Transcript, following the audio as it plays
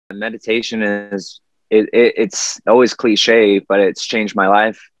Meditation it's always cliche, but it's changed my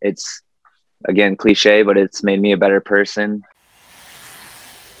life. It's, again, cliche, but it's made me a better person.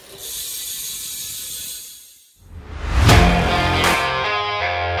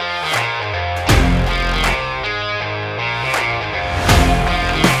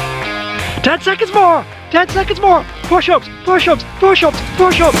 Ten seconds more. Push-ups, push-ups, push-ups,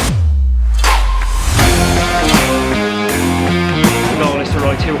 push-ups. The goal is to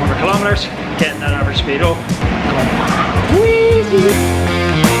ride 200 kilometers, getting that average speed up.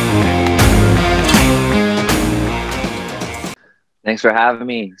 Thanks for having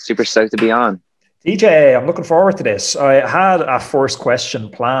me. Super stoked to be on. TJ, I'm looking forward to this. I had a first question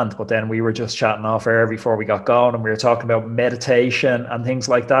planned, but then we were just chatting off air before we got going, and we were talking about meditation and things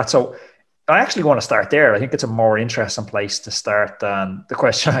like that. So I actually want to start there. I think it's a more interesting place to start than the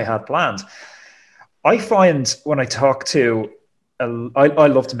question I had planned. I find when I talk to, I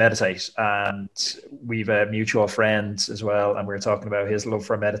love to meditate, and we've a mutual friend as well, and we were talking about his love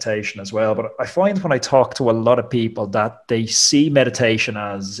for meditation as well. But I find when I talk to a lot of people that they see meditation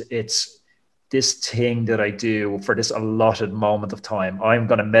as it's this thing that I do for this allotted moment of time. I'm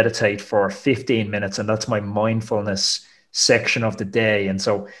going to meditate for 15 minutes, and that's my mindfulness section of the day. And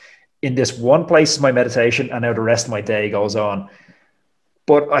so in this one place is my meditation, and now the rest of my day goes on.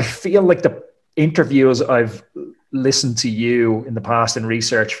 But I feel like the interviews I've listened to you in the past in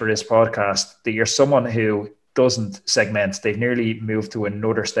research for this podcast, that you're someone who doesn't segment. They've nearly moved to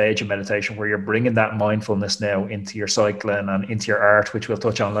another stage of meditation where you're bringing that mindfulness now into your cycling and into your art, which we'll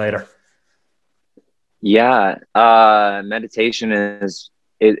touch on later. Yeah, meditation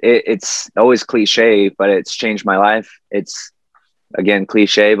it's always cliche, but it's changed my life. It's, again,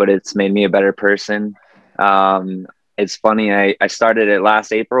 cliche, but it's made me a better person. It's funny. I started it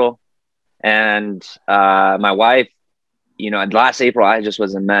last April, and my wife, last April, I just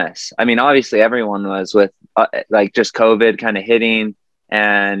was a mess. I mean, obviously everyone was, with like just COVID kind of hitting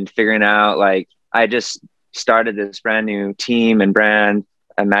and figuring out, like, I just started this brand new team and brand,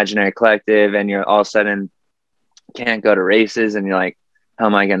 Imaginary Collective, and you're all of a sudden can't go to races, and you're like, how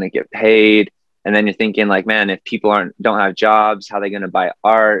am I going to get paid? And then you're thinking, like, man, if people don't have jobs, how are they going to buy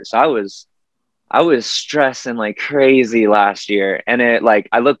art? So I was stressing like crazy last year. And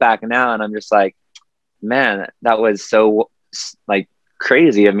I look back now and I'm just like, man, that was so like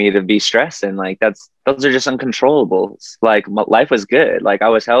crazy of me to be stressing. Like, those are just uncontrollables. Like, my life was good. Like, I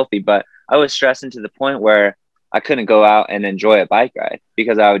was healthy, but I was stressing to the point where I couldn't go out and enjoy a bike ride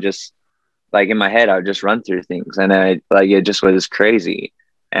because I would just, like, in my head, I would just run through things, and it just was crazy.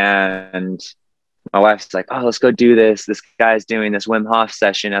 And my wife's like, oh, let's go do this. This guy's doing this Wim Hof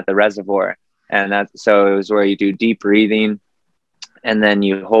session at the reservoir. And so it was where you do deep breathing, and then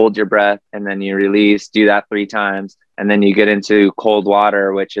you hold your breath, and then you release, do that 3 times. And then you get into cold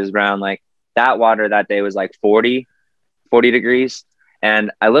water, which is around, like, that water that day was like 40 degrees.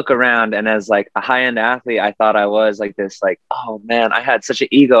 And I look around, and as like a high-end athlete, I thought I was like this, like, oh man, I had such an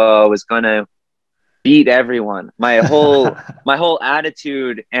ego. I was going to beat everyone. My whole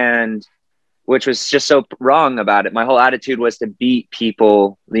attitude, and which was just so wrong about it. My whole attitude was to beat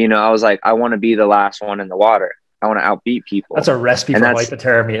people. I was like, I want to be the last one in the water. I want to outbeat people. That's a recipe for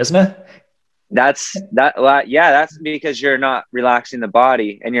hypothermia, isn't it? That's because you're not relaxing the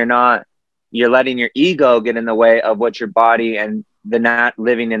body, and you're letting your ego get in the way of what your body and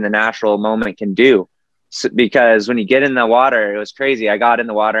living in the natural moment can do. So, because when you get in the water, it was crazy. I got in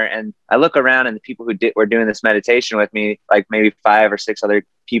the water, and I look around, and the people who were doing this meditation with me, like maybe 5 or 6 other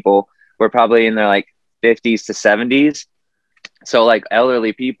people, were probably in their like 50s to 70s. So like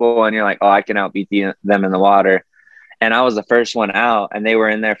elderly people, and you're like, oh, I can outbeat them in the water. And I was the first one out, and they were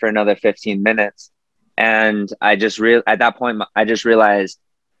in there for another 15 minutes. And at that point, I just realized,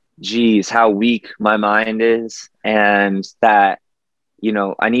 geez, how weak my mind is, and that,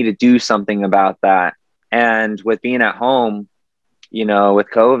 I need to do something about that. And with being at home, with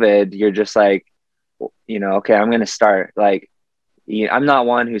COVID, you're just like, okay, I'm going to start. Like, I'm not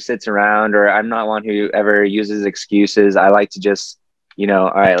one who sits around, or I'm not one who ever uses excuses. I like to just, all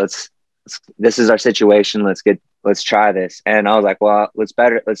right, this is our situation. Let's try this. And I was like, well, let's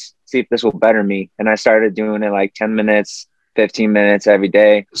see if this will better me. And I started doing it like 10 minutes, 15 minutes every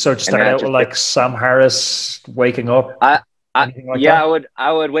day. So to start out with like Sam Harris waking up. I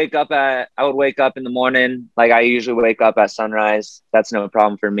would wake up in the morning. Like, I usually wake up at sunrise. That's no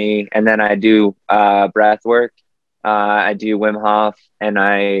problem for me. And then I do breath work. I do Wim Hof, and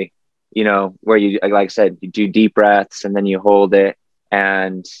where you, like I said, you do deep breaths, and then you hold it.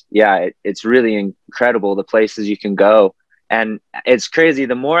 And yeah, it's really incredible the places you can go. And it's crazy.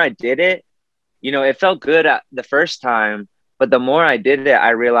 The more I did it, it felt good at the first time, But the more I did it,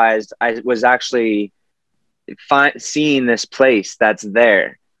 I realized I was actually seeing this place that's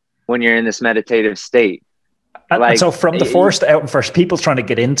there when you're in this meditative state. And so from the first out and first, people's trying to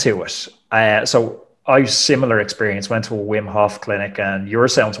get into it. So I similar experience, went to a Wim Hof clinic, and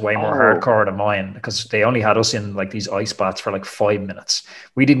yours sounds way more hardcore than mine, because they only had us in like these ice baths for like 5 minutes.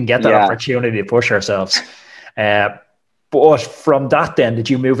 We didn't get that opportunity to push ourselves. But from that, then, did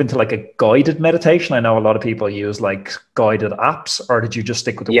you move into like a guided meditation? I know a lot of people use like guided apps, or did you just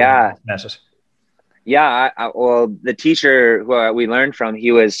stick with the Wim Hof method? Yeah, well, the teacher who we learned from,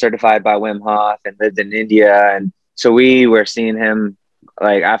 he was certified by Wim Hof and lived in India. And so we were seeing him,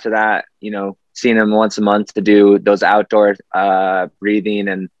 like after that, you know, seeing him once a month to do those outdoor breathing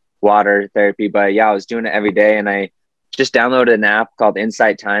and water therapy. But yeah, I was doing it every day, and I just downloaded an app called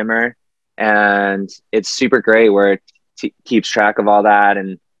Insight Timer, and it's super great where it keeps track of all that,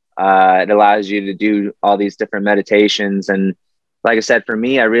 and it allows you to do all these different meditations. And like I said, for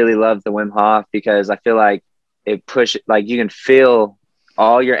me, I really love the Wim Hof because I feel like it like you can feel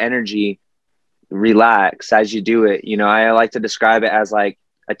all your energy relax as you do it. You know, I like to describe it as like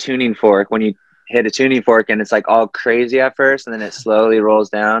a tuning fork. When you hit a tuning fork and it's like all crazy at first, and then it slowly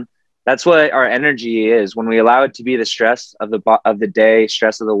rolls down. That's what our energy is. When we allow it to be the stress of the day,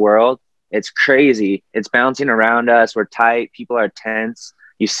 stress of the world, it's crazy. It's bouncing around us. We're tight. People are tense.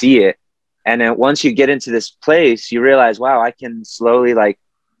 You see it. And then once you get into this place, you realize, wow, I can slowly like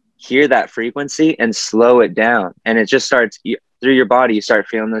hear that frequency and slow it down. And it just starts through your body. You start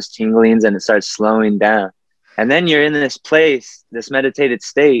feeling those tinglings, and it starts slowing down. And then you're in this place, this meditated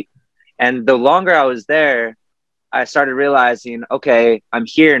state. And the longer I was there, I started realizing, okay, I'm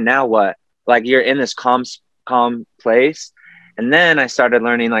here, now what? Like, you're in this calm place. And then I started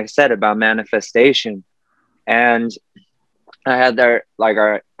learning, like I said, about manifestation. And I had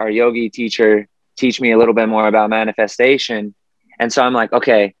our yogi teacher teach me a little bit more about manifestation. And so I'm like,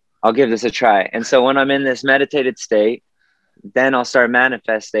 okay, I'll give this a try. And so when I'm in this meditated state, then I'll start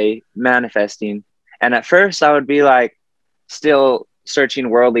manifesting. And at first I would be like still searching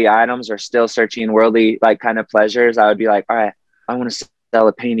worldly items, or still searching worldly like kind of pleasures. I would be like, all right, I want to sell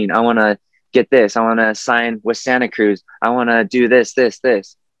a painting. I want to get this. I want to sign with Santa Cruz. I want to do this.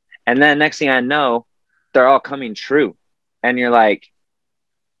 And then next thing I know, they're all coming true. And you're like,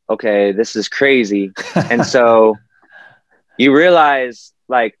 okay, this is crazy. And so you realize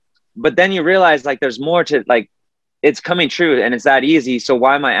but then you realize like there's more to, like, it's coming true and it's that easy. So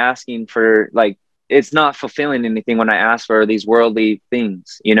why am I asking for, like, it's not fulfilling anything when I ask for these worldly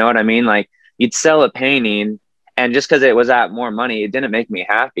things. You know what I mean? Like, you'd sell a painting, and just because it was at more money, it didn't make me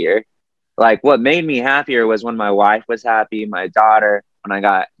happier. Like, what made me happier was when my wife was happy, my daughter, when I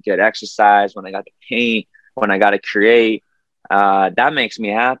got good exercise, when I got to paint, when I got to create. That makes me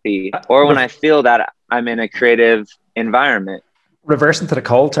happy. Or when I feel that I'm in a creative environment. Reversing to the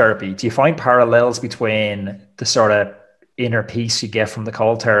cold therapy, do you find parallels between the sort of inner peace you get from the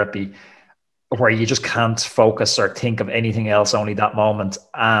cold therapy, where you just can't focus or think of anything else, only that moment,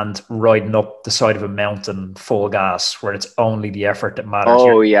 and riding up the side of a mountain full gas, where it's only the effort that matters?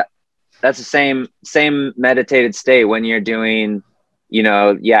 Oh, yeah. That's the same meditated state when you're doing, you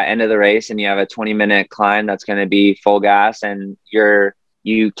know, end of the race, and you have a 20-minute climb that's going to be full gas, and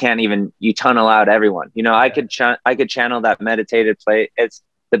you tunnel out everyone. You know, I could channel that meditated play. It's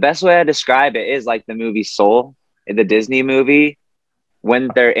the best way I describe it is like the movie Soul, the Disney movie, when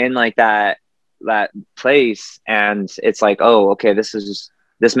they're in like that place, and it's like, oh, okay,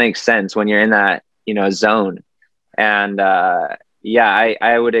 this makes sense when you're in that, you know, zone. And I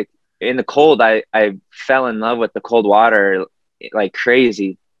would, in the cold, I fell in love with the cold water like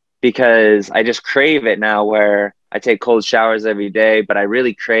crazy, because I just crave it now, where I take cold showers every day, but I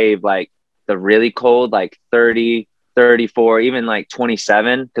really crave like the really cold, like 30, 34, even like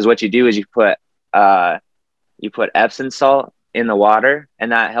 27. Because what you do is you put Epsom salt in the water,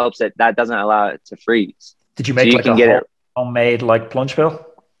 and that helps it. That doesn't allow it to freeze. Did you make like a homemade like plunge pill?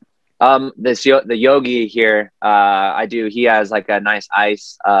 The yogi here, I do. He has like a nice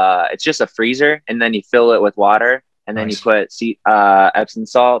ice. It's just a freezer, and then you fill it with water, and then you put Epsom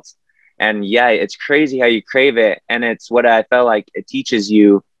salts. And yeah, it's crazy how you crave it. And it's what I felt like it teaches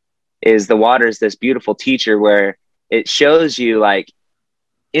you is the water is this beautiful teacher, where it shows you like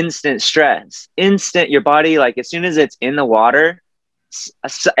instant stress, your body, like as soon as it's in the water,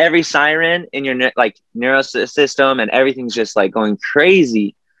 every siren in your like nervous system and everything's just like going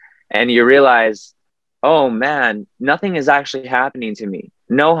crazy. And you realize, oh man, nothing is actually happening to me.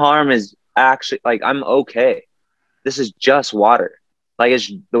 No harm is actually, like, I'm okay. This is just water. Like,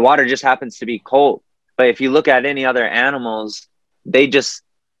 the water just happens to be cold. But if you look at any other animals,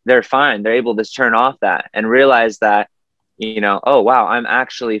 they're fine. They're able to turn off that and realize that, oh, wow, I'm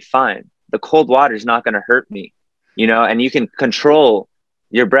actually fine. The cold water is not going to hurt me, and you can control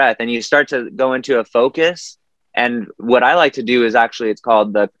your breath and you start to go into a focus. And what I like to do is actually, it's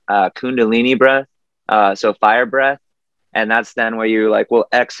called the Kundalini breath. So fire breath. And that's then where you will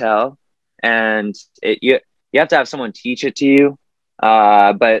exhale, and you have to have someone teach it to you.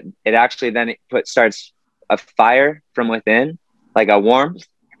 But it actually then starts a fire from within, like a warmth,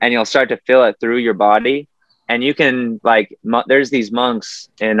 and you'll start to feel it through your body. And you can there's these monks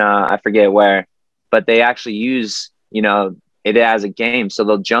in, I forget where, but they actually use, it as a game. So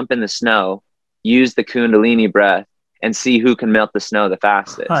they'll jump in the snow, use the Kundalini breath, and see who can melt the snow the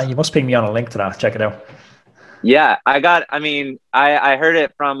fastest. You must ping me on a link to that. Check it out. Yeah, I heard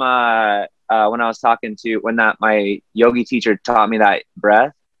it from when I was talking to my yogi teacher taught me that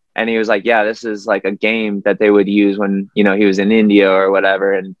breath, and he was like, yeah, this is like a game that they would use when, he was in India or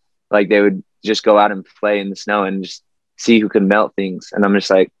whatever, and they would just go out and play in the snow and just see who could melt things. And I'm just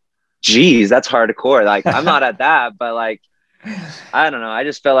like, geez, that's hardcore. I'm not at that, but I don't know. I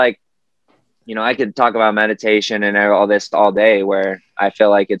just feel like, I could talk about meditation and all this all day, where I feel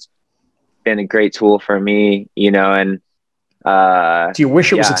like it's been a great tool for me, and do you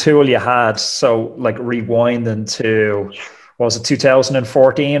wish it was a tool you had? So rewinding to, was it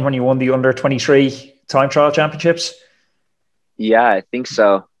 2014 when you won the under 23 time trial championships? Yeah, I think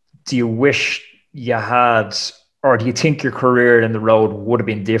so. Do you wish you had, or do you think your career in the road would have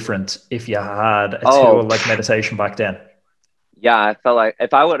been different if you had a tool like meditation back then? Yeah, I felt like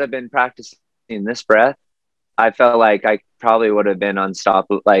if I would have been practicing this breath, I felt like I probably would have been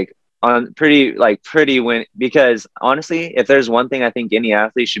unstoppable, because honestly, if there's one thing I think any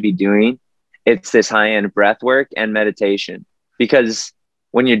athlete should be doing, it's this high-end breath work and meditation. Because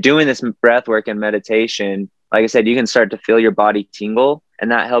when you're doing this breath work and meditation, like I said, you can start to feel your body tingle,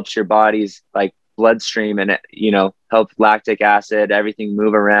 and that helps your body's bloodstream and, help lactic acid, everything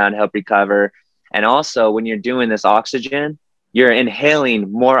move around, help recover. And also when you're doing this oxygen, you're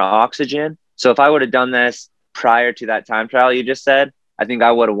inhaling more oxygen. So if I would have done this prior to that time trial you just said, I think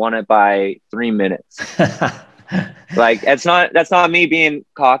I would have won it by 3 minutes. That's not me being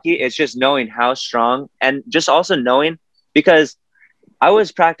cocky. It's just knowing how strong, and just also knowing, because I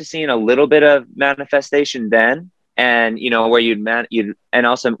was practicing a little bit of manifestation then, and and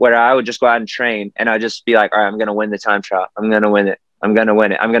also where I would just go out and train, and I'd just be like, all right, I'm going to win the time trial. I'm going to win it. I'm going to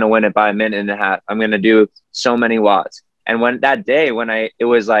win it. I'm going to win it by a minute and a half. I'm going to do so many watts. And when I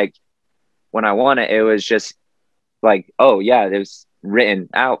won it, it was just oh yeah, it was written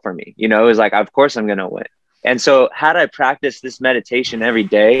out for me. It was of course I'm going to win. And so had I practiced this meditation every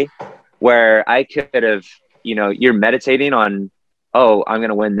day, where I could have, you're meditating on, oh, I'm going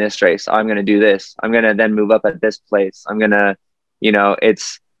to win this race. I'm going to do this. I'm going to then move up at this place. I'm going to,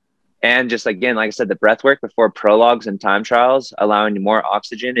 and just again, like I said, the breath work before prologues and time trials, allowing you more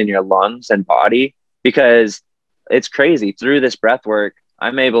oxygen in your lungs and body, because it's crazy. Through this breath work,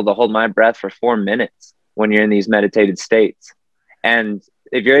 I'm able to hold my breath for 4 minutes when you're in these meditated states. And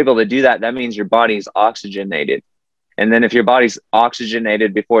if you're able to do that, that means your body's oxygenated. And then if your body's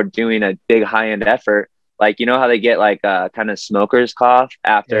oxygenated before doing a big high-end effort, how they get kind of smoker's cough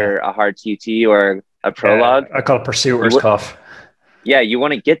after a hard TT or a prologue? I call it pursuer's cough. Yeah, you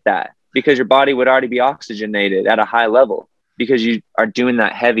want to get that because your body would already be oxygenated at a high level, because you are doing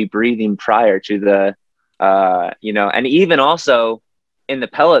that heavy breathing prior to the, and even also in the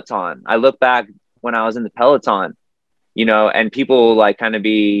peloton. I look back when I was in the peloton, and people kind of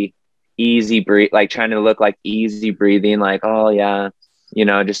be easy breathe, trying to look easy breathing, oh yeah,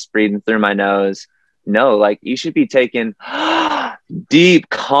 just breathing through my nose. No, you should be taking deep,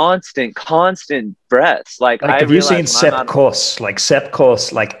 constant breaths. Have you seen Sepp Kuss? Sepp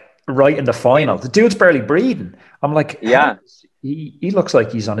Kuss, right in the final, the dude's barely breathing. I'm like, yeah, he looks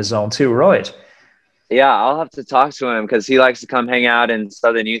like he's on his own too, right? Yeah, I'll have to talk to him, because he likes to come hang out in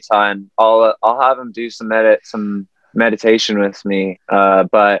Southern Utah, and I'll have him do some meditation with me.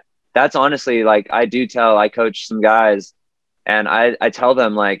 But that's honestly, I coach some guys, and I tell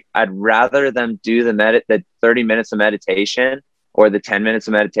them, I'd rather them do the 30 minutes of meditation or the 10 minutes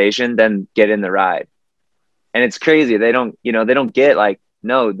of meditation than get in the ride. And it's crazy. They don't get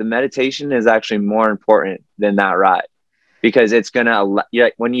no, the meditation is actually more important than that ride, because it's going to,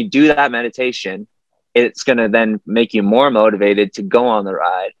 when you do that meditation, it's going to then make you more motivated to go on the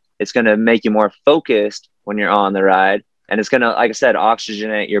ride. It's going to make you more focused when you're on the ride. And it's going to, like I said,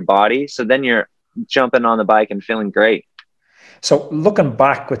 oxygenate your body. So then you're jumping on the bike and feeling great. So looking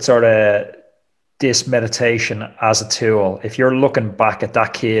back with sort of this meditation as a tool, if you're looking back at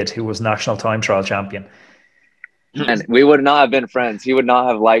that kid who was national time trial champion, and we would not have been friends. He would not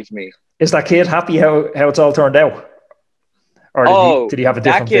have liked me. Is that kid happy how it's all turned out? or Oh, did he have a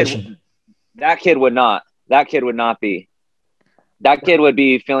different vision? That kid would not. That kid would not be. That kid would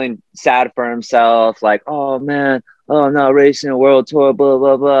be feeling sad for himself, like, oh man, oh, I'm not racing a world tour, blah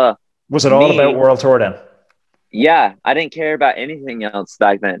blah blah. Was it all about Me, world tour then? yeah, I didn't care about anything else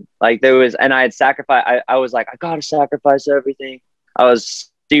back then. Like there was, and I had sacrificed. I was like, I gotta sacrifice everything. I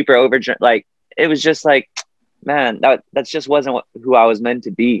was super over, like it was just like, man, that just wasn't who I was meant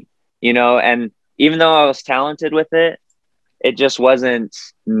to be, you know. And even though I was talented with it, it just wasn't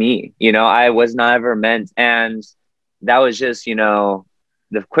me, you know. I was not ever meant, and that was just, you know,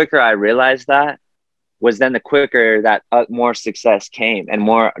 the quicker I realized that was then the quicker that more success came and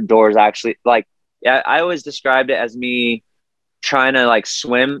more doors actually, like, yeah, I always described it as me trying to like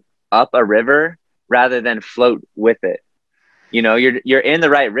swim up a river rather than float with it. You know, you're in the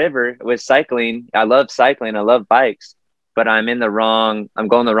right river with cycling. I love cycling. I love bikes, but I'm going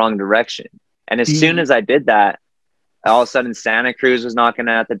the wrong direction. And as soon as I did that, all of a sudden Santa Cruz was knocking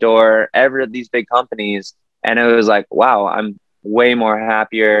at the door, every of these big companies. And it was like, wow, I'm way more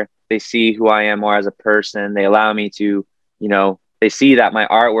happier. They see who I am more as a person. They allow me to, you know, they see that my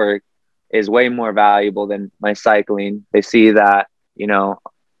artwork is way more valuable than my cycling. They see that, you know,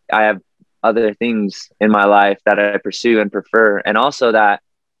 I have other things in my life that I pursue and prefer. And also that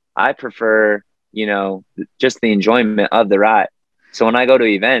I prefer, you know, just the enjoyment of the ride. So when I go to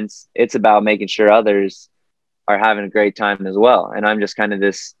events, it's about making sure others are having a great time as well. And I'm just kind of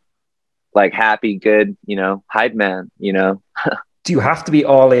this like happy, good, you know, hype man, you know. Do you have to be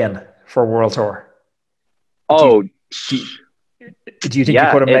all in for a world tour? Oh, do you think you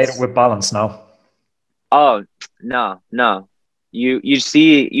could have made it with balance now? Oh, no. You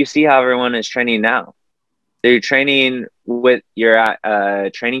see how everyone is training now. They're training with your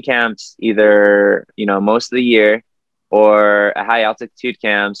training camps, either, you know, most of the year, or high altitude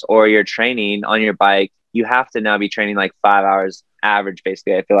camps, or you're training on your bike. You have to now be training like 5 hours average,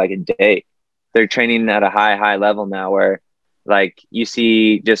 basically, I feel like, a day. They're training at a high level now, where like you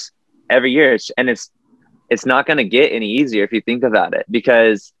see just every year, it's not going to get any easier if you think about it,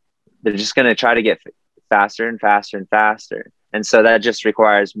 because they're just going to try to get faster and faster and faster. And so that just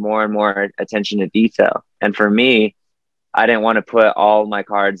requires more and more attention to detail. And for me, I didn't want to put all my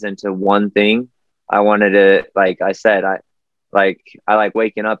cards into one thing. I wanted to, like I said, I like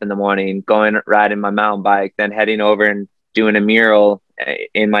waking up in the morning, going riding my mountain bike, then heading over and doing a mural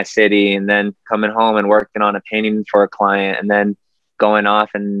in my city, and then coming home and working on a painting for a client, and then going off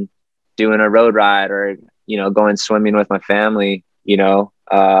and doing a road ride, or, you know, going swimming with my family. You know,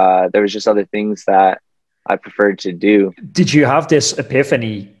 there was just other things that I preferred to do. Did you have this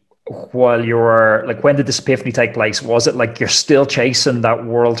epiphany while you were, like, when did this epiphany take place? Was it like you're still chasing that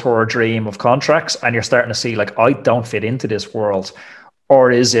world tour dream of contracts and you're starting to see like, I don't fit into this world?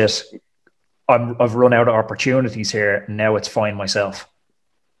 Or is it, I've run out of opportunities here, now it's fine myself?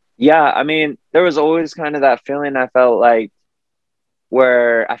 Yeah, I mean, there was always kind of that feeling I felt like,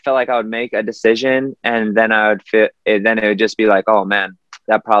 where I felt like I would make a decision and then I would fit it, then it would just be like, oh man,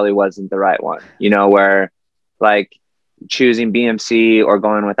 that probably wasn't the right one, you know, where like choosing BMC or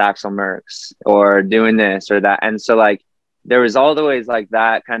going with Axel Merckx or doing this or that. And so like there was all the ways like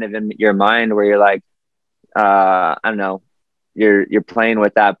that kind of in your mind where you're like, I don't know, you're playing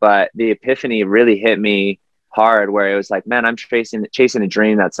with that. But the epiphany really hit me hard, where it was like, man, I'm chasing a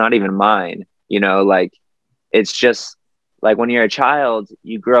dream that's not even mine, you know. Like it's just like when you're a child,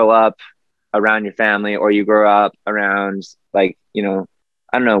 you grow up around your family, or you grow up around, like, you know,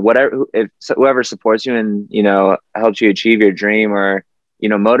 I don't know, whatever, if whoever supports you and, you know, helps you achieve your dream, or, you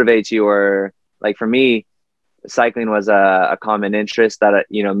know, motivates you. Or like for me, cycling was a common interest that,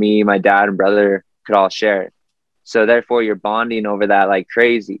 you know, me, my dad and brother could all share. So therefore you're bonding over that like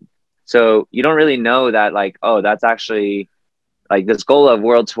crazy. So you don't really know that, like, oh, that's actually like this goal of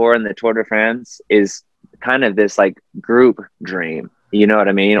World Tour and the Tour de France is kind of this like group dream, you know what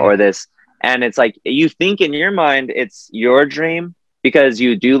I mean? Or this, and it's like, you think in your mind it's your dream because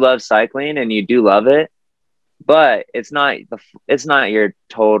you do love cycling and you do love it, but it's not your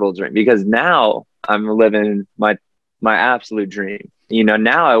total dream, because now I'm living my absolute dream. You know,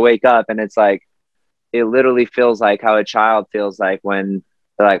 now I wake up and it's like, it literally feels like how a child feels like when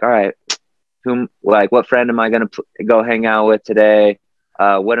they're like, all right, what friend am I going to go hang out with today?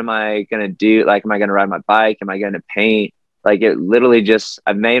 What am I going to do? Like, am I going to ride my bike? Am I going to paint? Like, it literally just,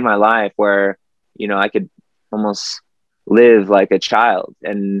 I've made my life where, you know, I could almost live like a child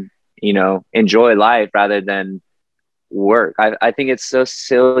and, you know, enjoy life rather than work. I think it's so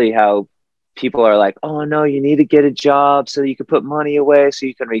silly how people are like, oh no, you need to get a job so you can put money away so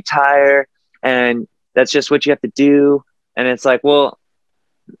you can retire. And that's just what you have to do. And it's like, well,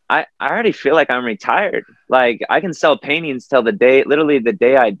 I already feel like I'm retired. Like I can sell paintings till literally the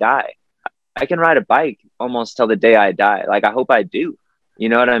day I die. I can ride a bike almost till the day I die. Like I hope I do. You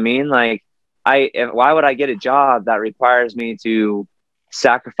know what I mean? Like why would I get a job that requires me to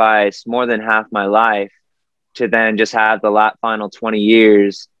sacrifice more than half my life to then just have the final 20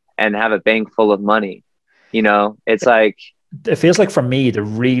 years and have a bank full of money? You know, it's like, it feels like for me, the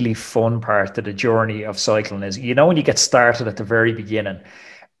really fun part of the journey of cycling is, you know, when you get started at the very beginning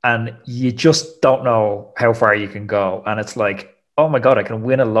and you just don't know how far you can go. And it's like, oh my God, I can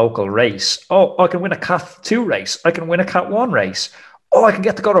win a local race. Oh, I can win a Cat 2 race. I can win a Cat 1 race. Oh, I can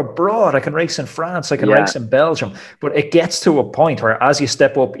get to go abroad. I can race in France. I can race in Belgium. But it gets to a point where as you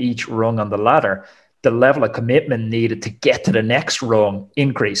step up each rung on the ladder, the level of commitment needed to get to the next rung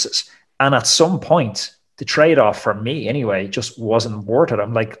increases. And at some point, the trade-off for me anyway just wasn't worth it.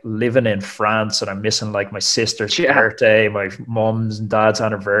 I'm like living in France and I'm missing like my sister's birthday, my mom's and dad's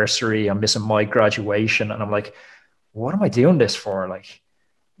anniversary. I'm missing my graduation. And I'm like, what am I doing this for? Like,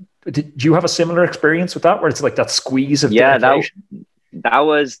 did you have a similar experience with that where it's like that squeeze of dedication? That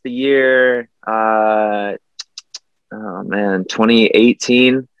was the year,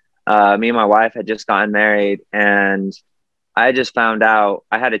 2018. Me and my wife had just gotten married and I just found out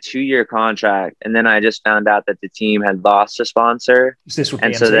I had a 2-year contract, and then I just found out that the team had lost a sponsor. Is this with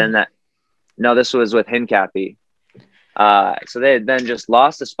BMC? So then this was with Hincapie. So they had then just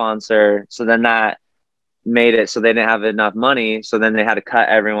lost a sponsor. So then that made it so they didn't have enough money. So then they had to cut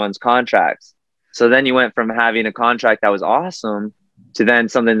everyone's contracts. So then you went from having a contract that was awesome to then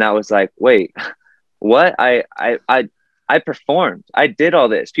something that was like, wait, what? I performed. I did all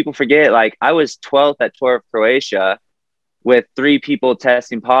this. People forget, like I was 12th at Tour of Croatia with 3 people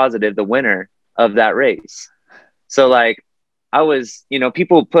testing positive, the winner of that race. So like I was, you know,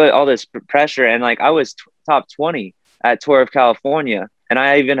 people put all this pressure, and like I was top 20 at Tour of California, and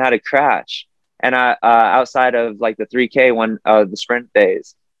I even had a crash. And I outside of like the 3K one, the sprint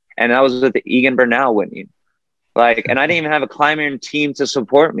days, and that was with the Egan Bernal winning. Like, and I didn't even have a climbing team to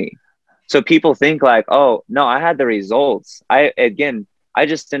support me. So people think like, oh no, I had the results. I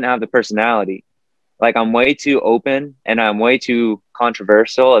just didn't have the personality. Like I'm way too open and I'm way too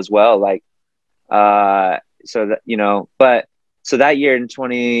controversial as well. Like, so that, you know, but so that year in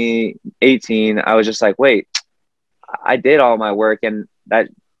 2018, I was just like, wait, I did all my work, and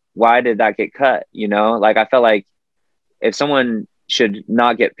why did that get cut? You know, like I felt like if someone should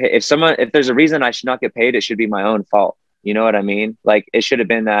not get paid, if there's a reason I should not get paid, it should be my own fault. You know what I mean? Like it should have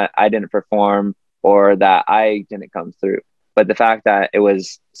been that I didn't perform or that I didn't come through. But the fact that it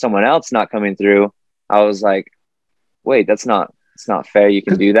was someone else not coming through, I was like, wait, it's not fair. You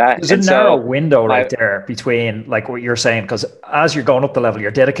can do that. There's a narrow window right there between like what you're saying, because as you're going up the level,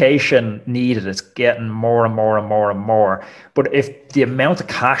 your dedication needed is getting more and more and more and more. But if the amount of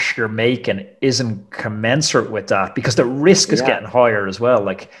cash you're making isn't commensurate with that, because the risk is getting higher as well,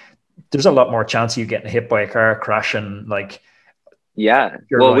 like there's a lot more chance of you getting hit by a car, crashing. Like,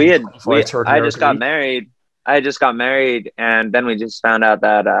 well, I just got married. And then we just found out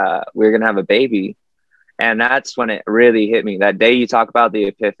that we were going to have a baby. And that's when it really hit me. That day you talk about the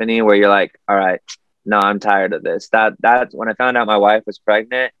epiphany where you're like, all right, no, I'm tired of this. That's when I found out my wife was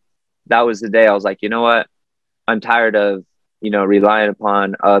pregnant. That was the day I was like, you know what? I'm tired of, you know, relying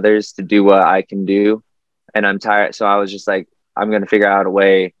upon others to do what I can do. And I'm tired. So I was just like, I'm going to figure out a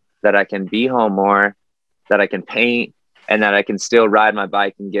way that I can be home more, that I can paint, and that I can still ride my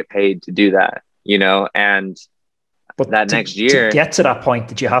bike and get paid to do that, you know? And but next year, to get to that point,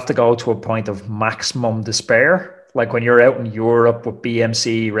 did you have to go to a point of maximum despair? Like when you're out in Europe with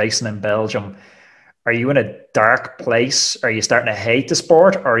BMC racing in Belgium, are you in a dark place? Are you starting to hate the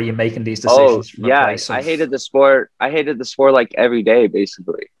sport, or are you making these decisions? I hated the sport. I hated the sport like every day,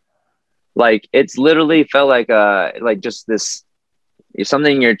 basically. Like it's literally felt like just this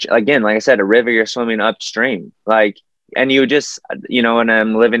something you're, again, like I said, a river you're swimming upstream. Like, and you just, you know, when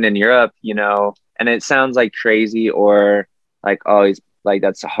I'm living in Europe, you know. And it sounds like crazy or like, oh, he's like,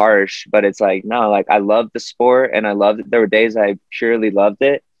 that's harsh. But it's like, no, like I loved the sport and I loved it. There were days I purely loved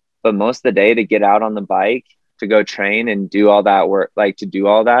it. But most of the day to get out on the bike, to go train and do all that work, like to do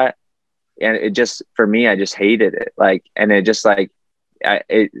all that. And it just, for me, I just hated it. Like, and it just like,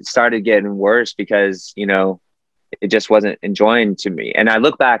 it started getting worse because, you know, it just wasn't enjoying to me. And I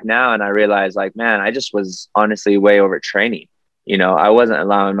look back now and I realize like, man, I just was honestly way over training. You know, I wasn't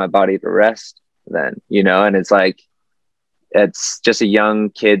allowing my body to rest then, you know. And it's like, it's just a young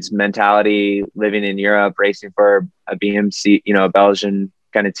kid's mentality living in Europe, racing for a BMC, you know, a Belgian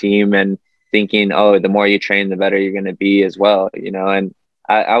kind of team, and thinking, oh, the more you train, the better you're going to be as well, you know. And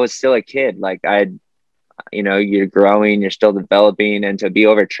I was still a kid. Like I you know, you're growing, you're still developing, and to be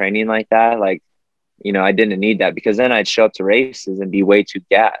overtraining like that, like, you know, I didn't need that, because then I'd show up to races and be way too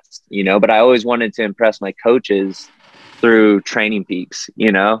gassed, you know, but I always wanted to impress my coaches through training peaks,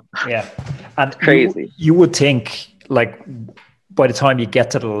 you know? Yeah. And Crazy. You would think, like, by the time you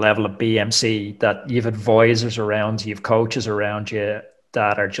get to the level of BMC, that you've advisors around you, you've coaches around you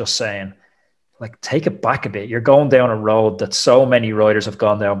that are just saying, like, take it back a bit. You're going down a road that so many riders have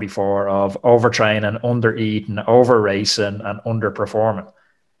gone down before, of overtraining, under eating, over racing, and underperforming.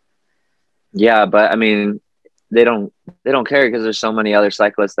 Yeah, but I mean, they don't care, because there's so many other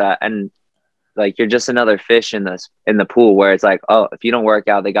cyclists that, and like, you're just another fish in the pool, where it's like, oh, if you don't work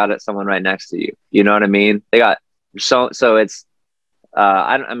out, they got it, someone right next to you. You know what I mean? They got so it's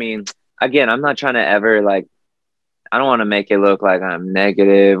I mean, again, I'm not trying to ever, like, I don't want to make it look like I'm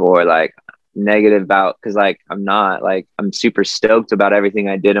negative or like negative about, because like I'm not. Like, I'm super stoked about everything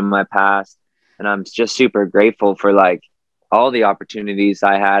I did in my past, and I'm just super grateful for like all the opportunities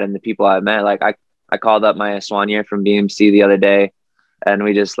I had and the people I met. Like, I called up my soigneur from BMC the other day, and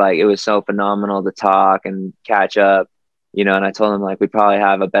we just, like, it was so phenomenal to talk and catch up, you know, and I told him, like, we probably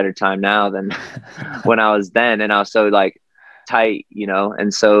have a better time now than when I was then. And I was so, like, tight, you know,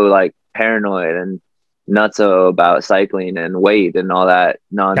 and so, like, paranoid and nutso about cycling and weight and all that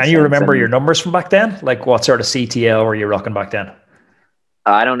nonsense. Can you remember your numbers from back then? Like, what sort of CTL were you rocking back then?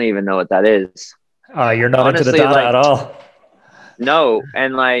 I don't even know what that is. You're not honestly into the data, like, at all. No.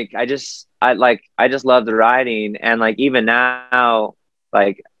 And like, I just loved the riding. And like, even now,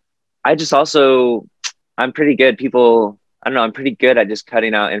 like, I'm pretty good. I don't know, I'm pretty good at just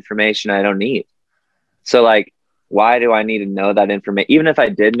cutting out information I don't need. So like, why do I need to know that information? Even if I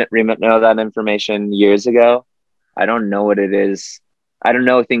didn't know that information years ago, I don't know what it is. I don't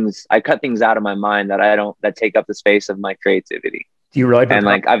know things. I cut things out of my mind that take up the space of my creativity. Do you ride with and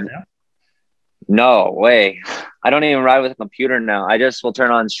like no way. I don't even ride with a computer now. I just will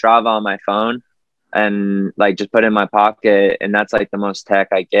turn on Strava on my phone and like just put it in my pocket, and that's like the most tech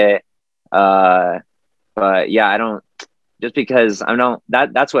I get. But yeah, I don't, just because I don't,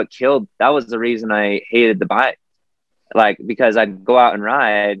 that's what killed, that was the reason I hated the bike. Like, because I'd go out and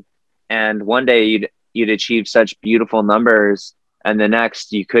ride, and one day you'd achieve such beautiful numbers, and the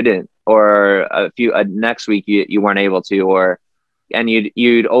next you couldn't, or next week you weren't able to, and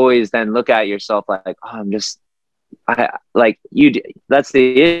you'd always then look at yourself like, oh, that's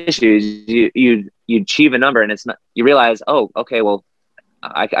the issue. You achieve a number, and it's not, you realize, oh, okay, well,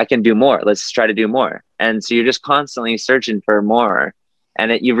 I can do more. Let's try to do more. And so you're just constantly searching for more.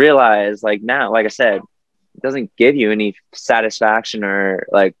 And you realize, like, now, like I said, it doesn't give you any satisfaction, or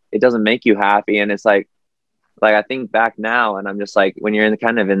like, it doesn't make you happy. And it's like I think back now, and I'm just like, when you're in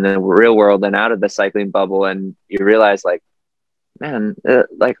the real world and out of the cycling bubble, and you realize, like, man,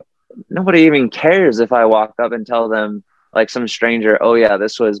 like, nobody even cares if I walk up and tell them, like, some stranger, oh yeah,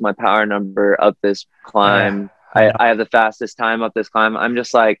 this was my power number up this climb. Yeah. I have the fastest time up this climb. I'm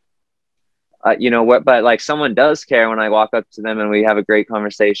just like, you know what, but like, someone does care when I walk up to them and we have a great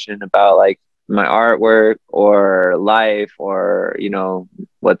conversation about like my artwork or life, or, you know,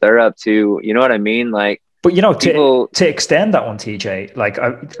 what they're up to, you know what I mean? Like, but you know, to extend that one, TJ, like,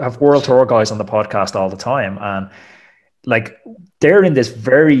 I have World Tour guys on the podcast all the time, and like, they're in this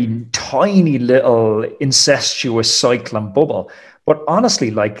very tiny little incestuous cycling bubble. But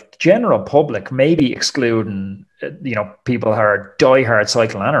honestly, like, general public, maybe excluding, you know, people who are diehard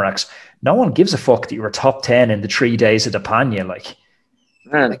cycling anoraks, no one gives a fuck that you were top 10 in the 3 days of the Panya. Like,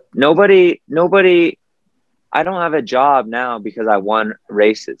 man, nobody, I don't have a job now because I won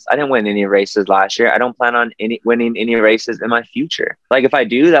races. I didn't win any races last year. I don't plan on winning any races in my future. Like, if I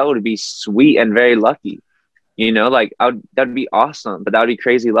do, that would be sweet and very lucky. You know, like, that'd be awesome, but that would be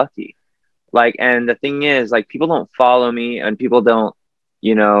crazy lucky. Like, and the thing is, like, people don't follow me, and people don't,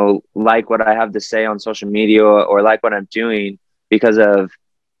 you know, like what I have to say on social media, or like what I'm doing, because of,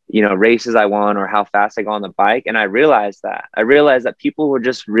 you know, races I won or how fast I go on the bike. And I realized that people were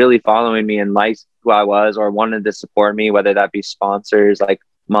just really following me and liked who I was, or wanted to support me, whether that be sponsors like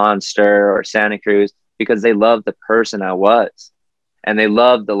Monster or Santa Cruz, because they loved the person I was. And they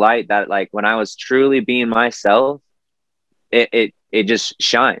loved the light that, like, when I was truly being myself, it just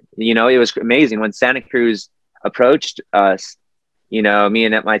shined. You know, it was amazing when Santa Cruz approached us, you know, me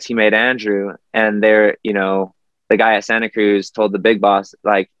and my teammate Andrew, and they're, you know, the guy at Santa Cruz told the big boss,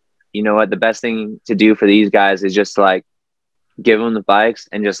 like, you know what, the best thing to do for these guys is just to, like, give them the bikes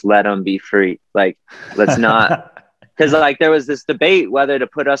and just let them be free. Like, let's not, because like, there was this debate whether to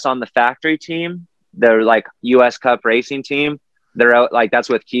put us on the factory team, the like US Cup racing team. They're out, like, that's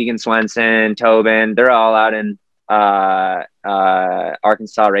with Keegan Swenson, Tobin. They're all out in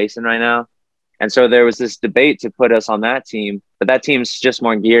Arkansas racing right now. And so there was this debate to put us on that team, but that team's just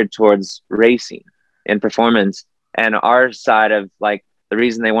more geared towards racing and performance. And our side of like, the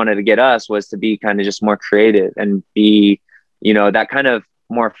reason they wanted to get us was to be kind of just more creative and be, you know, that kind of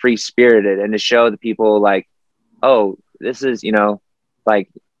more free spirited, and to show the people like, oh, this is, you know, like,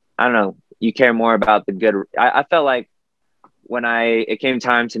 I don't know, you care more about the good. I felt like when it came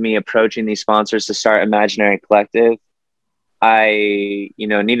time to me approaching these sponsors to start Imaginary Collective, I, you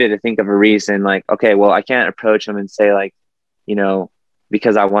know, needed to think of a reason like, okay, well, I can't approach them and say like, you know,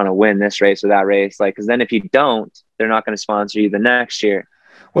 because I want to win this race or that race. Like, because then if you don't, they're not going to sponsor you the next year.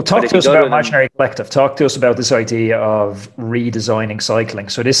 Well, talk to us about Imaginary Collective. Talk to us about this idea of redesigning cycling.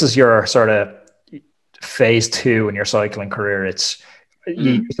 So this is your sort of phase 2 in your cycling career. It's,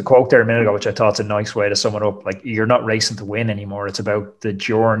 you used a quote there a minute ago, which I thought is a nice way to sum it up. Like, you're not racing to win anymore. It's about the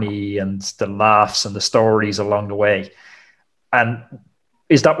journey and the laughs and the stories along the way. And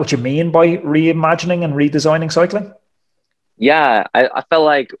is that what you mean by reimagining and redesigning cycling? Yeah, I felt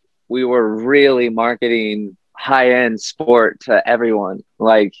like we were really marketing high-end sport to everyone.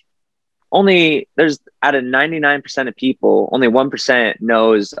 Like, only there's out of 99% of people, only 1%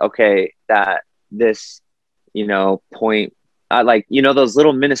 knows, okay, that this, you know, point, like, you know, those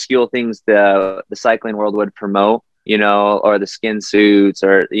little minuscule things the cycling world would promote, you know, or the skin suits,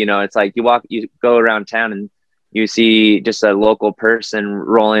 or, you know, it's like you go around town and you see just a local person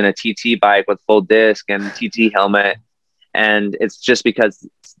rolling a TT bike with full disc and TT helmet. And it's just because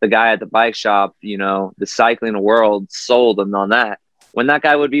the guy at the bike shop, you know, the cycling world sold them on that, when that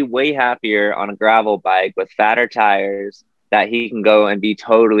guy would be way happier on a gravel bike with fatter tires that he can go and be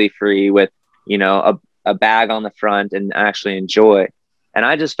totally free with, you know, a bag on the front and actually enjoy. And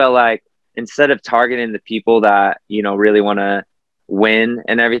I just felt like, instead of targeting the people that, you know, really want to win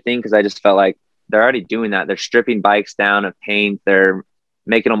and everything, because I just felt like they're already doing that. They're stripping bikes down of paint. They're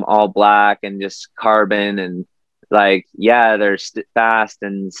making them all black and just carbon, and like, yeah, they're fast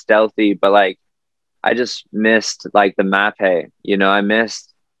and stealthy, but like, I just missed like the mape, you know, I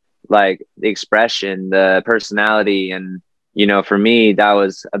missed like the expression, the personality. And, you know, for me, that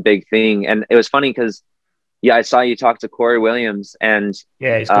was a big thing. And it was funny because, yeah, I saw you talk to Corey Williams, and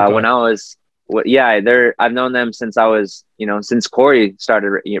when I was, I've known them since I was, you know, since Corey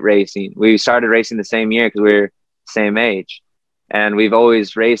started racing. We started racing the same year because we were same age, and we've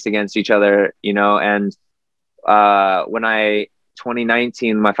always raced against each other, you know. And when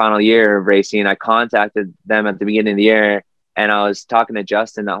 2019, my final year of racing, I contacted them at the beginning of the year, and I was talking to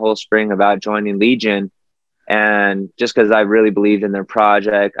Justin that whole spring about joining Legion. And just because I really believed in their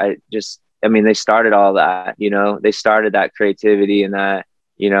project, I mean, they started all that, you know, they started that creativity and that,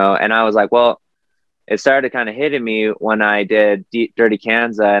 you know, and I was like, well, it started kind of hitting me when I did Dirty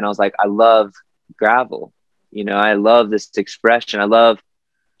Kansas, and I was like, I love gravel, you know, I love this expression. I love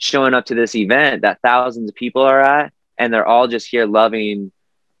showing up to this event that thousands of people are at, and they're all just here loving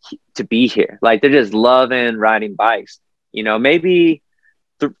to be here. Like, they're just loving riding bikes, you know. Maybe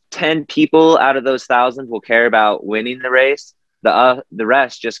 10 people out of those thousands will care about winning the race. The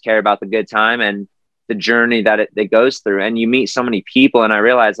rest just care about the good time and the journey that it goes through. And you meet so many people, and I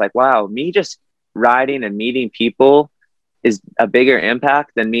realized like, wow, me just riding and meeting people is a bigger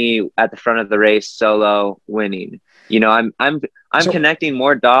impact than me at the front of the race solo winning. You know, I'm connecting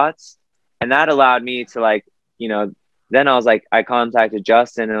more dots, and that allowed me to, like, you know, then I was like, I contacted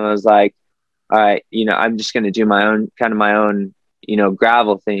Justin and I was like, all right, you know, I'm just going to do my own, you know,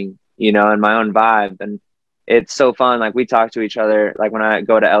 gravel thing, you know, and my own vibe. And it's so fun. Like, we talk to each other, like when I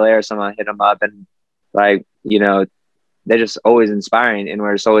go to LA or something, I hit them up, and like, you know, they're just always inspiring. And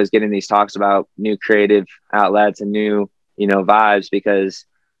we're just always getting these talks about new creative outlets and new, you know, vibes, because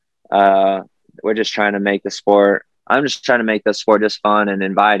we're just trying to make the sport. I'm just trying to make the sport just fun and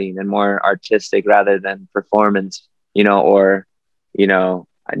inviting and more artistic rather than performance, you know, or, you know,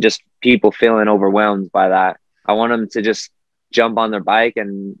 just people feeling overwhelmed by that. I want them to just jump on their bike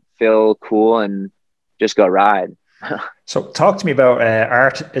and feel cool and just go ride. So talk to me about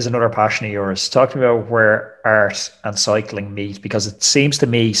art is another passion of yours. Talk to me about where art and cycling meet, because it seems to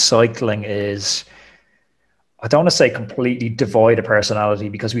me cycling is, I don't want to say completely devoid of personality,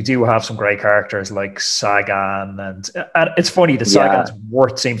 because we do have some great characters like Sagan, and it's funny, the Sagan's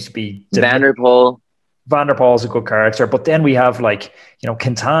worth seems to be Vanderpool. Vanderpool's a good character, but then we have, like, you know,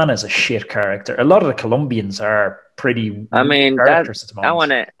 Quintana's a shit character. A lot of the Colombians are pretty, I mean, characters at the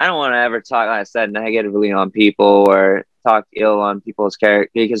moment. I don't want to ever talk, like I said, negatively on people or talk ill on people's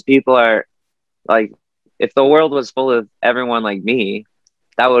character, because people are like, if the world was full of everyone like me,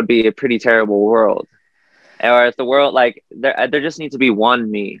 that would be a pretty terrible world. Or if the world, like, there just needs to be one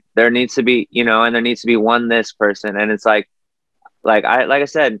me. There needs to be, you know, and there needs to be one this person. And it's like I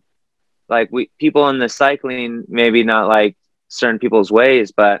said, like people in the cycling, maybe not like certain people's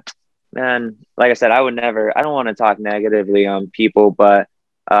ways, but man, like I said, I don't want to talk negatively on people, but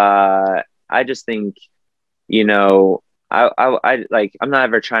I just think, you know, I like, I'm not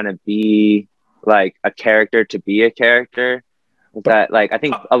ever trying to be like a character to be a character. That, like, I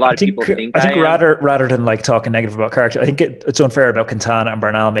think a lot of people think I think rather than like talking negative about character, I think it's unfair about Quintana and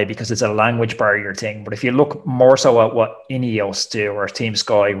Bernal maybe because it's a language barrier thing. But if you look more so at what Ineos do or Team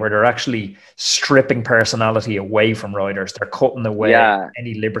Sky, where they're actually stripping personality away from riders, they're cutting away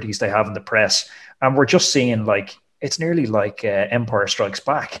any liberties they have in the press, and we're just seeing like it's nearly like Empire Strikes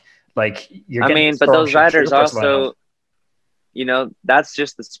Back. Like you're getting, but those riders also, you know, that's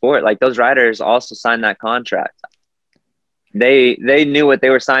just the sport. Like those riders also signed that contract. They knew what they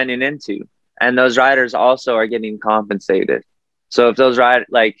were signing into, and those riders also are getting compensated. So if those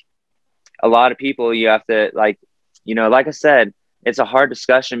like a lot of people, you have to, like, you know, like I said, it's a hard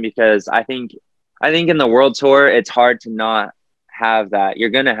discussion because I think in the World Tour, it's hard to not have that. You're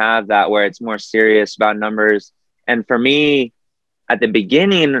going to have that where it's more serious about numbers. And for me, at the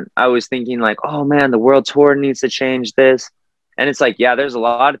beginning, I was thinking like, oh man, the World Tour needs to change this. And it's like, yeah, there's a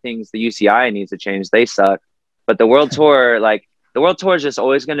lot of things the UCI needs to change. They suck. But the World Tour, like the World Tour is just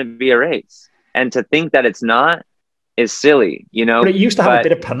always going to be a race. And to think that it's not is silly, you know? But it used to have a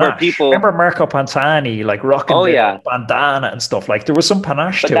bit of panache. Remember Marco Pantani, like rocking the bandana and stuff. Like there was some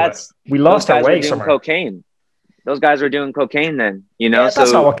panache to it. We lost our way somewhere. Cocaine. Those guys were doing cocaine then, you know? Yeah,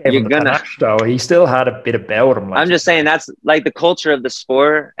 that's not what gave him the panache, though. He still had a bit about him. Like, I'm just saying that's like the culture of the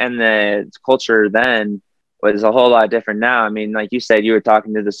sport, and the culture then was a whole lot different now. I mean, like you said, you were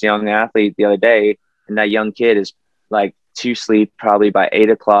talking to this young athlete the other day, and that young kid is like to sleep probably by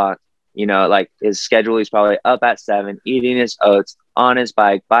 8 o'clock, you know, like his schedule, he's probably up at 7, eating his oats, on his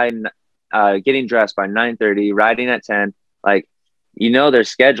bike, getting dressed by 9:30, riding at 10, like, you know, their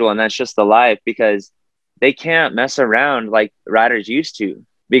schedule. And that's just the life, because they can't mess around like riders used to,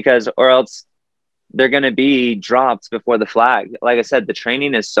 because, or else they're going to be dropped before the flag. Like I said, the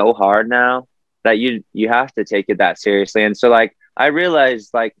training is so hard now that you have to take it that seriously. And so like, I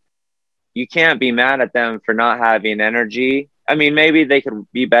realized like, you can't be mad at them for not having energy. I mean, maybe they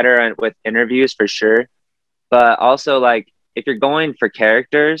could be better with interviews for sure. But also, like, if you're going for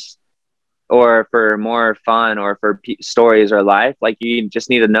characters or for more fun or for stories or life, like, you just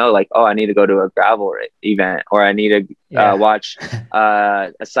need to know, like, oh, I need to go to a gravel event, or I need to watch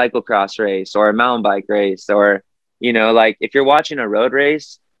a cyclocross race or a mountain bike race. Or, you know, like, if you're watching a road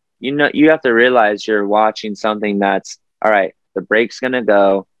race, you know, you have to realize you're watching something that's, all right, the brake's going to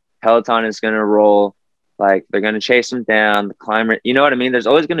go, Peloton is going to roll, like they're going to chase them down, the climber, you know what I mean? There's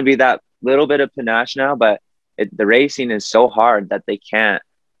always going to be that little bit of panache now, but the racing is so hard that they can't,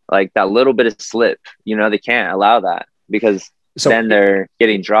 like that little bit of slip, you know, they can't allow that, because then they're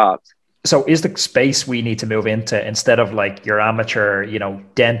getting dropped. So is the space we need to move into, instead of like your amateur, you know,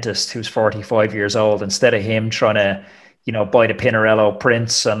 dentist who's 45 years old, instead of him trying to, you know, buy the Pinarello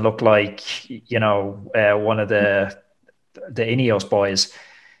prints and look like, you know, one of the Ineos boys.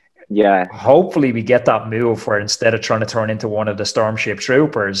 Yeah. Hopefully we get that move where instead of trying to turn into one of the Stormship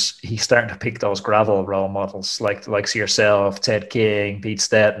Troopers, he's starting to pick those gravel role models like the likes of yourself, Ted King, Pete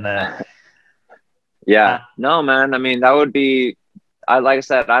Stetina. Yeah. No, man. I mean, that would be, like I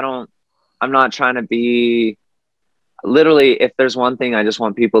said, I'm not trying to be, literally, if there's one thing I just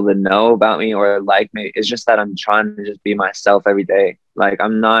want people to know about me or like me, it's just that I'm trying to just be myself every day. Like,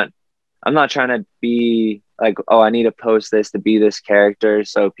 I'm not trying to be like, oh, I need to post this to be this character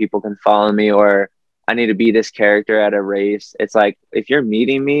so people can follow me, or I need to be this character at a race. It's like, if you're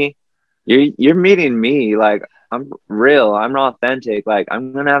meeting me, you're meeting me. Like, I'm real, I'm authentic. Like,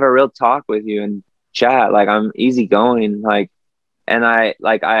 I'm going to have a real talk with you and chat. Like, I'm easygoing. Like, and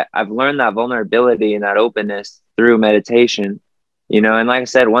I've learned that vulnerability and that openness through meditation, you know? And like I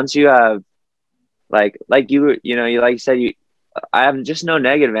said, once you have like you said, I have just no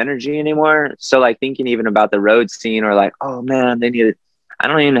negative energy anymore. So like thinking even about the road scene, or like, oh man, I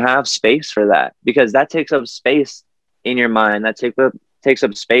don't even have space for that, because that takes up space in your mind. That takes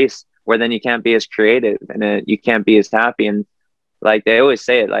up space where then you can't be as creative, and you can't be as happy. And like they always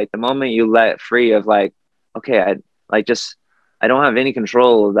say it, like the moment you let free of like, okay, I don't have any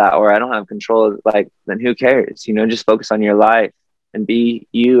control of that, or I don't have control of, like, then who cares? You know, just focus on your life and be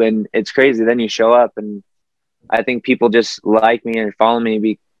you. And it's crazy. Then you show up, and I think people just like me and follow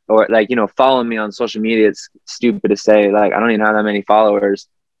me, or like, you know, follow me on social media. It's stupid to say, like, I don't even have that many followers,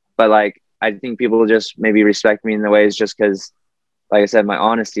 but like, I think people just maybe respect me in the ways just because, like I said, my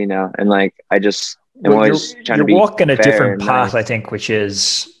honesty now. And like, I just am always trying to be walking a different path, nice. I think, which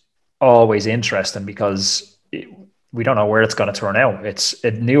is always interesting, because we don't know where it's going to turn out. It's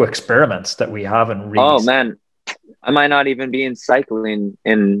a new experiment that we haven't really. Oh man, I might not even be in cycling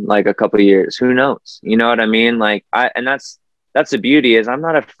in like a couple of years. Who knows? You know what I mean? Like and that's the beauty is I'm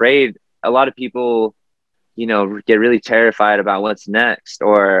not afraid. A lot of people, you know, get really terrified about what's next,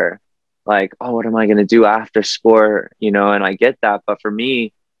 or like, oh, what am I going to do after sport? You know, and I get that. But for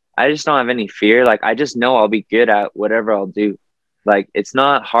me, I just don't have any fear. Like, I just know I'll be good at whatever I'll do. Like, it's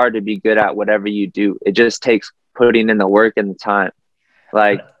not hard to be good at whatever you do. It just takes putting in the work and the time.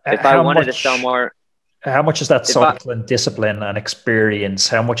 Like, if I wanted to sell more. How much is that cycling discipline and experience?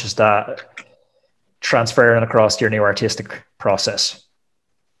 How much is that transferring across to your new artistic process?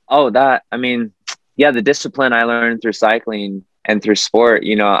 Oh, I mean, yeah, the discipline I learned through cycling and through sport,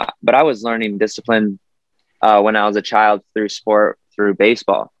 you know, but I was learning discipline when I was a child through sport, through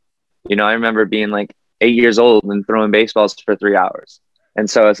baseball. You know, I remember being like 8 years old and throwing baseballs for 3 hours. And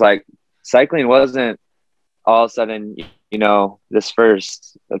so it's like cycling wasn't all of a sudden, you know, this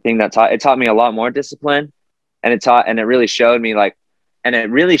first thing that taught me a lot more discipline, and it really showed me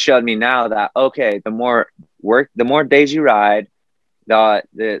now that, okay, the more days you ride,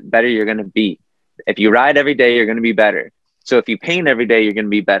 the better you're going to be. If you ride every day, you're going to be better. So if you paint every day, you're going to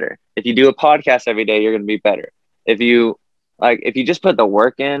be better. If you do a podcast every day, you're going to be better. If you just put the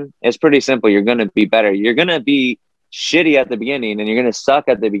work in, it's pretty simple. You're going to be better. You're going to be shitty at the beginning and you're going to suck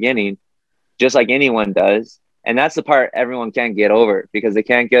at the beginning, just like anyone does. And that's the part everyone can't get over, because they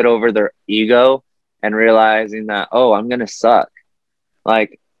can't get over their ego and realizing that, oh, I'm going to suck.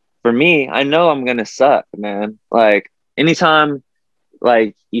 Like, for me, I know I'm going to suck, man. Like, anytime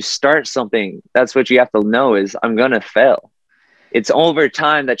like you start something, that's what you have to know is I'm going to fail. It's over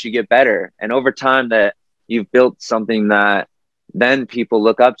time that you get better, and over time that you've built something that then people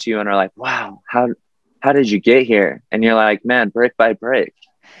look up to you and are like, wow, how did you get here? And you're like, man, brick by brick.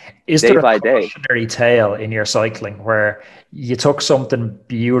 Is there a cautionary tale in your cycling where you took something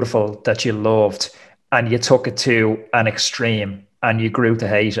beautiful that you loved and you took it to an extreme and you grew to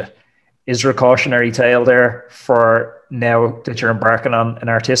hate it? Is there a cautionary tale there for now that you're embarking on an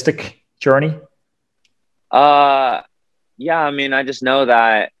artistic journey? Yeah, I mean, I just know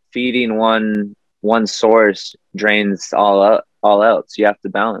that feeding one source drains all else. You have to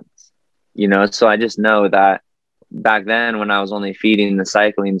balance, you know? So I just know that back then when I was only feeding the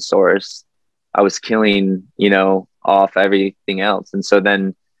cycling source, I was killing, you know, off everything else. And so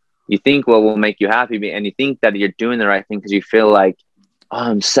then you think what will make you happy, and you think that you're doing the right thing because you feel like, oh,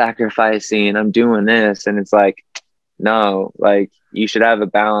 I'm sacrificing, I'm doing this. And it's like, no, like you should have a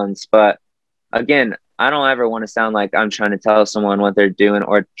balance. But again, I don't ever want to sound like I'm trying to tell someone what they're doing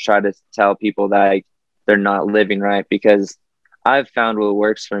or try to tell people that like, they're not living right, because I've found what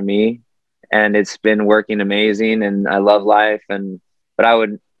works for me and it's been working amazing and I love life. But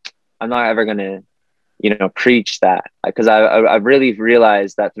I'm not ever going to, you know, preach that, because I've really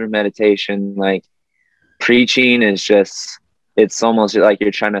realized that through meditation, like preaching is just, it's almost like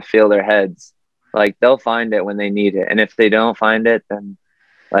you're trying to fill their heads. Like they'll find it when they need it. And if they don't find it, then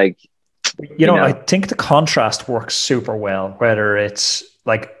like, you know, I think the contrast works super well, whether it's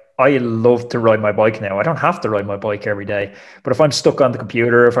like, I love to ride my bike now. I don't have to ride my bike every day, but if I'm stuck on the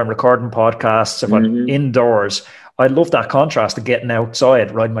computer, if I'm recording podcasts, if I'm indoors, I love that contrast of getting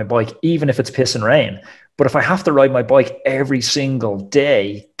outside, riding my bike, even if it's piss and rain. But if I have to ride my bike every single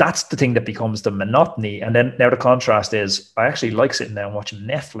day, that's the thing that becomes the monotony. And then now the contrast is I actually like sitting down watching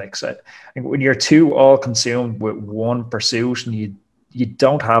Netflix. I think when you're too all consumed with one pursuit and you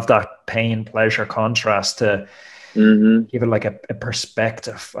don't have that pain pleasure contrast to give it like a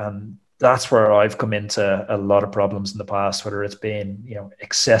perspective. And that's where I've come into a lot of problems in the past, whether it's been, you know,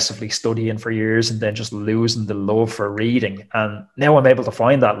 excessively studying for years and then just losing the love for reading. And now I'm able to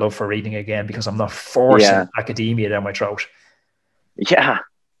find that love for reading again because I'm not forcing academia down my throat. Yeah,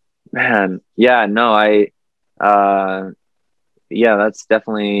 man. Yeah, no, that's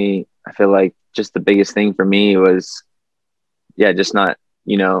definitely, I feel like just the biggest thing for me was, just not,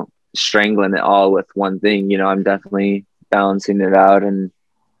 you know, strangling it all with one thing. You know, I'm definitely balancing it out and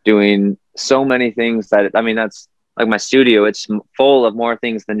doing so many things that, I mean, that's like my studio. It's full of more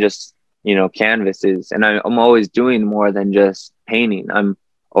things than just, you know, canvases. And I'm always doing more than just painting. I'm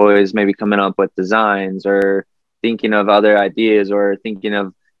always maybe coming up with designs or thinking of other ideas or thinking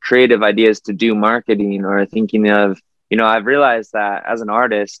of creative ideas to do marketing, or thinking of, you know, I've realized that as an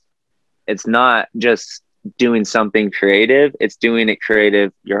artist, it's not just doing something creative, it's doing it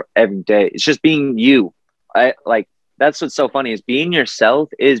creative your every day. It's just being you. That's what's so funny, is being yourself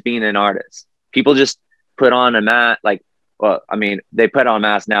is being an artist. People just put on a mask, like, well, I mean, they put on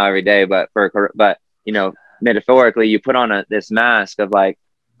masks now every day, but you know, metaphorically, you put on this mask of like,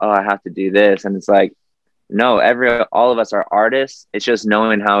 oh, I have to do this. And it's like, no, all of us are artists. It's just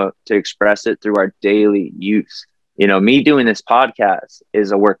knowing how to express it through our daily use. You know, me doing this podcast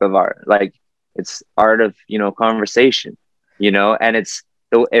is a work of art. Like, it's art of, you know, conversation, you know, and it's,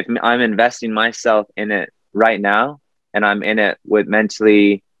 if I'm investing myself in it right now and I'm in it with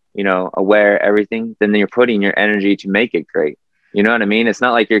mentally, you know, aware everything, then you're putting your energy to make it great. You know what I mean? It's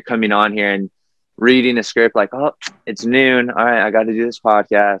not like you're coming on here and reading a script like, oh, it's noon. All right, I got to do this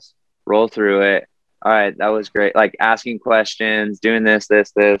podcast, roll through it. All right, that was great. Like, asking questions, doing this.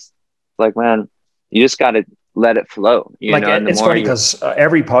 Like, man, you just got to let it flow. You like, know, and it's funny because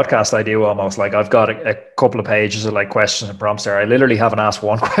every podcast I do, almost, like, I've got a couple of pages of like questions and prompts there. I literally haven't asked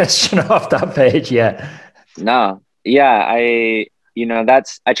one question off that page yet. No, yeah, you know,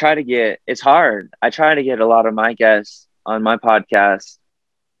 I try to get, it's hard. I try to get a lot of my guests on my podcast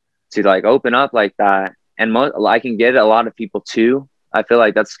to like open up like that. And I can get a lot of people too. I feel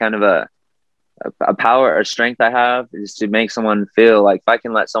like that's kind of a power or strength I have, is to make someone feel like, if I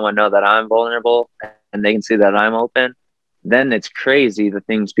can let someone know that I'm vulnerable and they can see that I'm open, then it's crazy the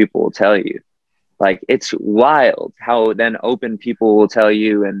things people will tell you. Like, it's wild how then open people will tell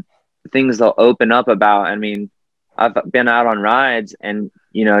you and the things they'll open up about. I mean, I've been out on rides and,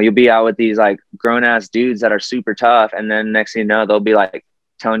 you know, you'll be out with these like grown ass dudes that are super tough. And then next thing you know, they'll be like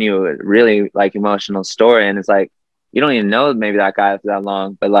telling you a really like emotional story. And it's like, you don't even know maybe that guy for that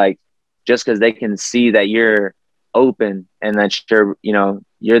long, but like, just because they can see that you're open and that you're, you know,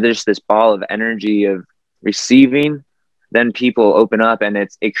 you're just this ball of energy of receiving, then people open up, and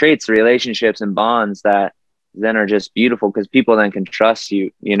it creates relationships and bonds that then are just beautiful, because people then can trust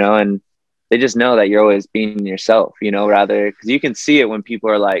you, you know, and they just know that you're always being yourself, you know, rather, because you can see it when people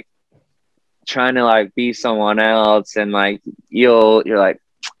are like trying to like be someone else, and like you're like,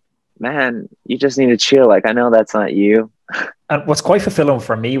 man, you just need to chill. Like, I know that's not you. And what's quite fulfilling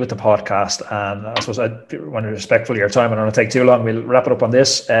for me with the podcast, and I suppose I want to be respectful of your time, I don't want to take too long, we'll wrap it up on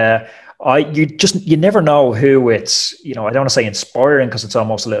this. You never know who it's, you know, I don't want to say inspiring because it's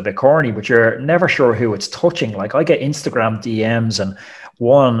almost a little bit corny, but you're never sure who it's touching. Like, I get Instagram DMs, and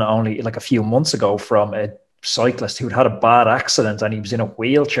one only like a few months ago from a cyclist who'd had a bad accident and he was in a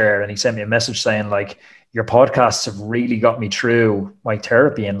wheelchair, and he sent me a message saying like, your podcasts have really got me through my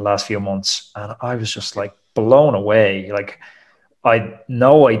therapy in the last few months. And I was just like blown away. Like, I had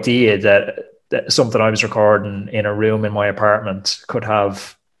no idea that something I was recording in a room in my apartment could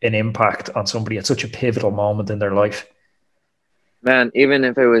have an impact on somebody at such a pivotal moment in their life. Man, even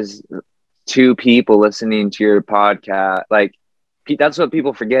if it was 2 people listening to your podcast, like, that's what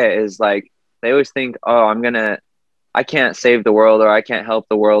people forget, is like, they always think, oh, I can't save the world, or I can't help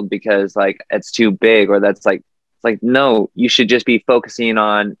the world because like it's too big, or that's like, it's like, no, you should just be focusing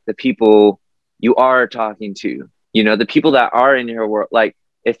on the people you are talking to, you know, the people that are in your world. Like,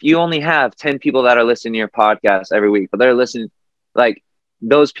 if you only have 10 people that are listening to your podcast every week, but they're listening, like,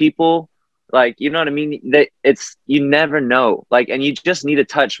 those people, like, you know what I mean? You never know. Like, and you just need to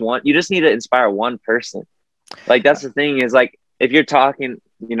touch one, you just need to inspire one person. Like, that's the thing, is like, if you're talking,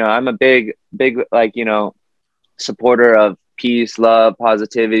 you know, I'm a big, like, you know, supporter of peace, love,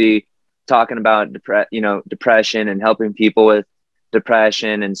 positivity, talking about depression and helping people with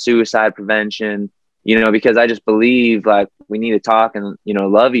depression and suicide prevention, you know, because I just believe like we need to talk and, you know,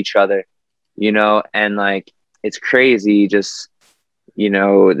 love each other, you know, and like, it's crazy just, you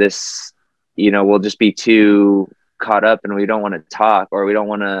know, this, you know, we'll just be too caught up and we don't want to talk, or we don't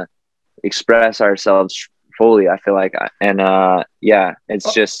want to express ourselves fully, I feel like. And yeah,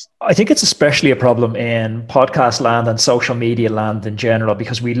 it's just, I think it's especially a problem in podcast land and social media land in general,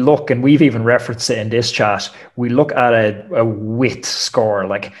 because we look, and we've even referenced it in this chat, we look at a width score,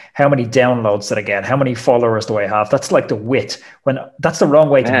 like how many downloads did I get, how many followers do I have? That's like the width, when that's the wrong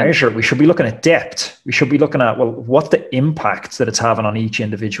way to measure it. We should be looking at depth. We should be looking at, well, what's the impact that it's having on each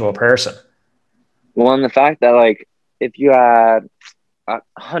individual person? Well, and the fact that like, if you had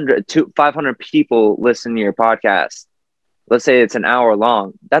 100 to 500 people listen to your podcast, let's say it's an hour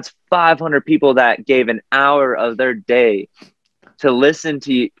long, that's 500 people that gave an hour of their day to listen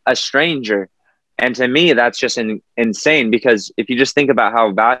to a stranger. And to me, that's just insane, because if you just think about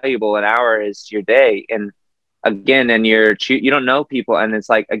how valuable an hour is to your day, and again, and you don't know people, and it's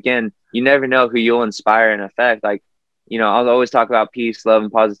like, again, you never know who you'll inspire and affect. Like, you know, I'll always talk about peace, love,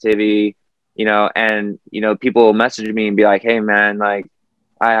 and positivity, you know, and, you know, people will message me and be like, hey man, like,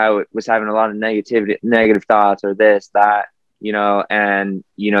 I was having a lot of negative thoughts, or this, that, you know, and,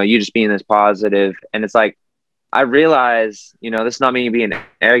 you know, you just being this positive. And it's like, I realize, you know, this is not me being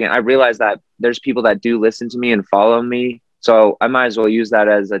arrogant. I realize that there's people that do listen to me and follow me. So I might as well use that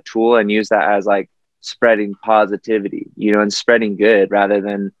as a tool and use that as like spreading positivity, you know, and spreading good, rather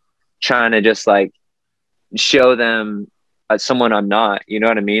than trying to just like show them someone I'm not, you know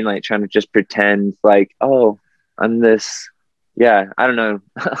what I mean? Like trying to just pretend like, oh, I'm this. Yeah, I don't know.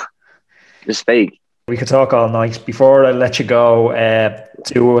 Just fake. We could talk all night. Before I let you go,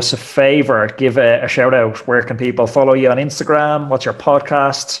 do us a favor, give a shout out. Where can people follow you on Instagram? What's your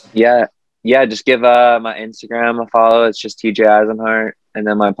podcast? Yeah, just give my Instagram a follow. It's just TJ Eisenhart. And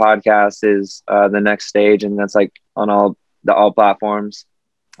then my podcast is The Next Stage, and that's like on all platforms,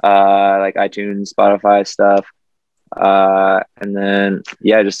 like iTunes, Spotify stuff. And then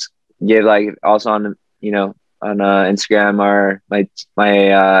just give like also on on Instagram or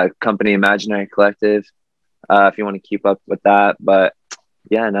my company Imaginary Collective, if you want to keep up with that. But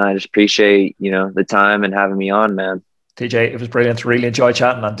yeah, no, I just appreciate the time and having me on, man. TJ, it was brilliant. Really enjoyed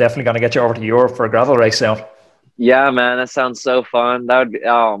chatting. I'm definitely going to get you over to Europe for a gravel race soon. Yeah, man, that sounds so fun. That would be,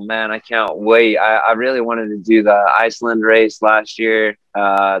 oh man, I can't wait. I really wanted to do the Iceland race last year,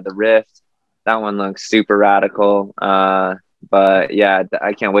 the Rift. That one looks super radical. But yeah,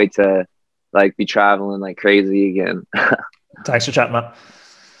 I can't wait to like be traveling like crazy again. Thanks for chatting, man.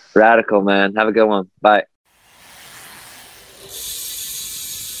 Radical, man. Have a good one. Bye.